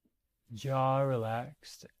 Jaw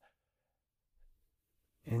relaxed.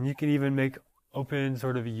 And you can even make open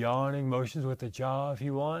sort of yawning motions with the jaw if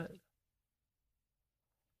you want.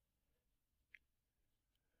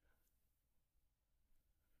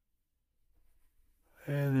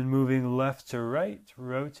 And then moving left to right,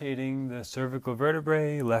 rotating the cervical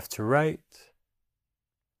vertebrae left to right.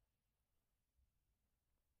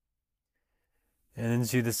 And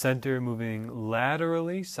into the center, moving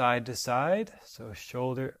laterally, side to side. So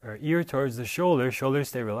shoulder or ear towards the shoulder, shoulders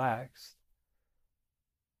stay relaxed.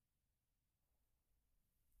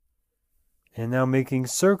 And now making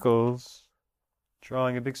circles,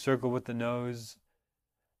 drawing a big circle with the nose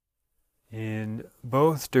in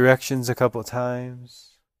both directions a couple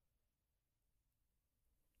times.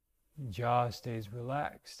 Jaw stays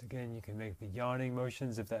relaxed. Again, you can make the yawning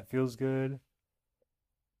motions if that feels good.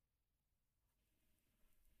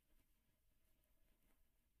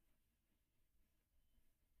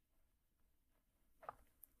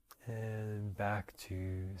 And back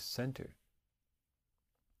to center.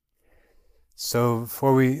 So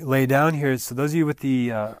before we lay down here, so those of you with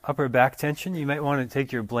the upper back tension, you might want to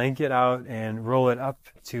take your blanket out and roll it up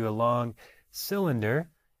to a long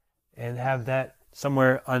cylinder and have that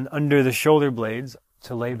somewhere under the shoulder blades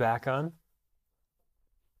to lay back on.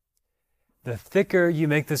 The thicker you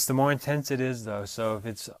make this, the more intense it is though. So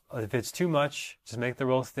if it's too much, just make the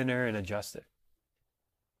roll thinner and adjust it.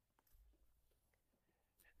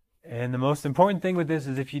 And the most important thing with this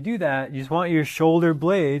is if you do that, you just want your shoulder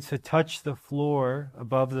blades to touch the floor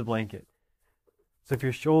above the blanket. So if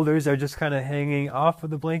your shoulders are just kind of hanging off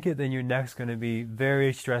of the blanket, then your neck's going to be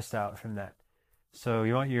very stressed out from that. So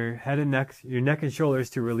you want your head and neck, your neck and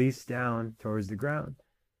shoulders to release down towards the ground.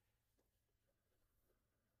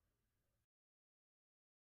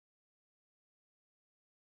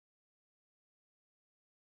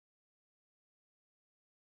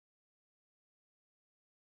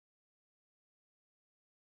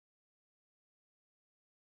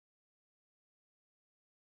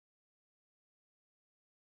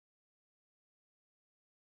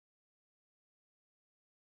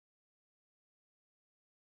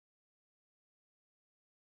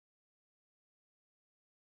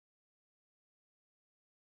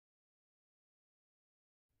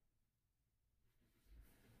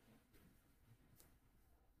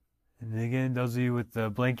 And again, those of you with the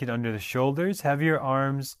blanket under the shoulders, have your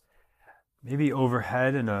arms maybe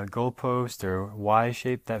overhead in a goalpost or Y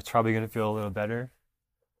shape. That's probably going to feel a little better.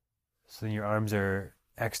 So then your arms are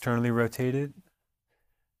externally rotated,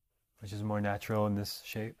 which is more natural in this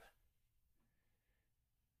shape.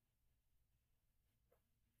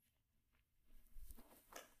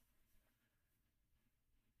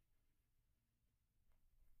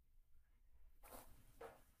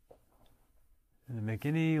 And make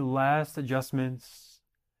any last adjustments.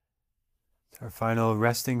 It's our final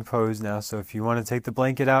resting pose now. So if you want to take the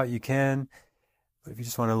blanket out, you can. But if you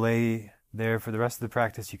just want to lay there for the rest of the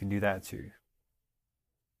practice, you can do that too.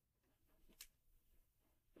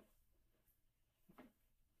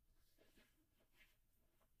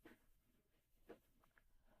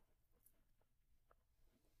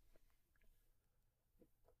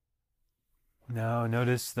 Now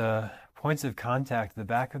notice the points of contact, the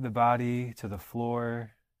back of the body to the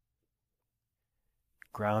floor,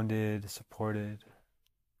 grounded, supported.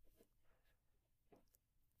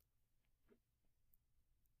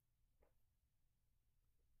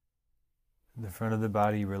 The front of the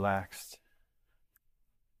body relaxed.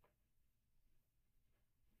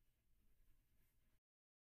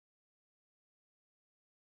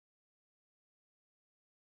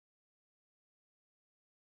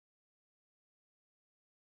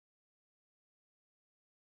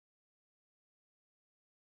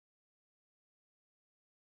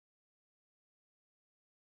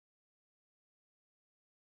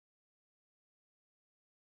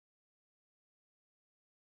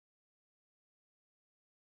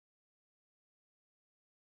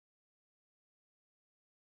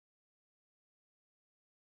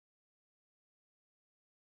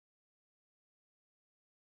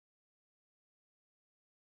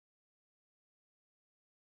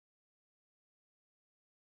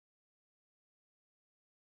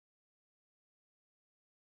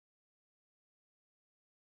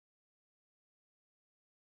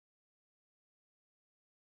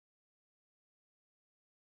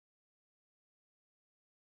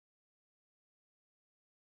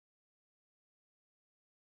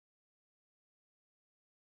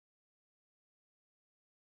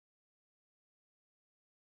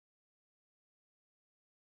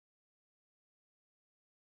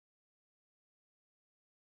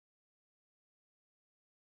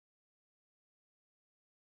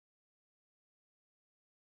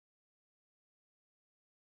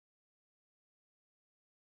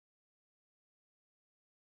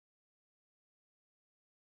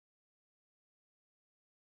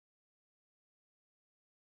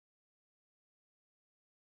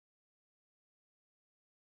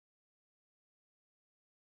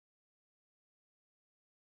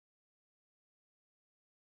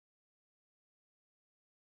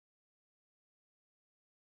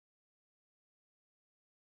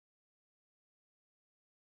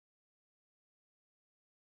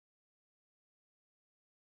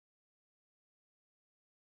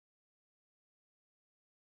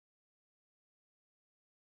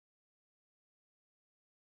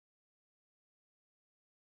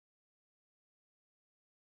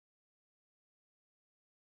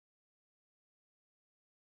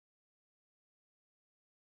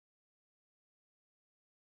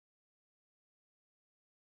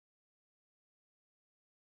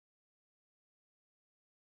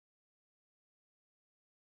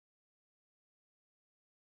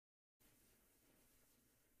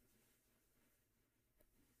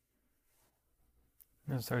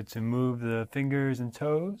 And start to move the fingers and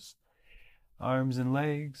toes, arms and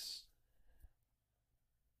legs.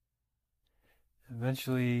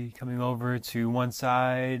 Eventually coming over to one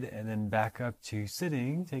side and then back up to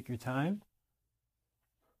sitting. Take your time.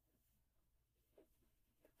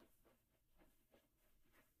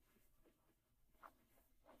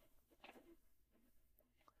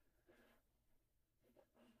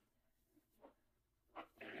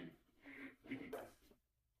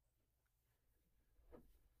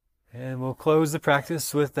 And we'll close the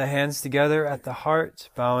practice with the hands together at the heart,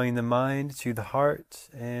 bowing the mind to the heart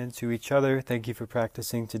and to each other. Thank you for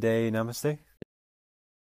practicing today. Namaste.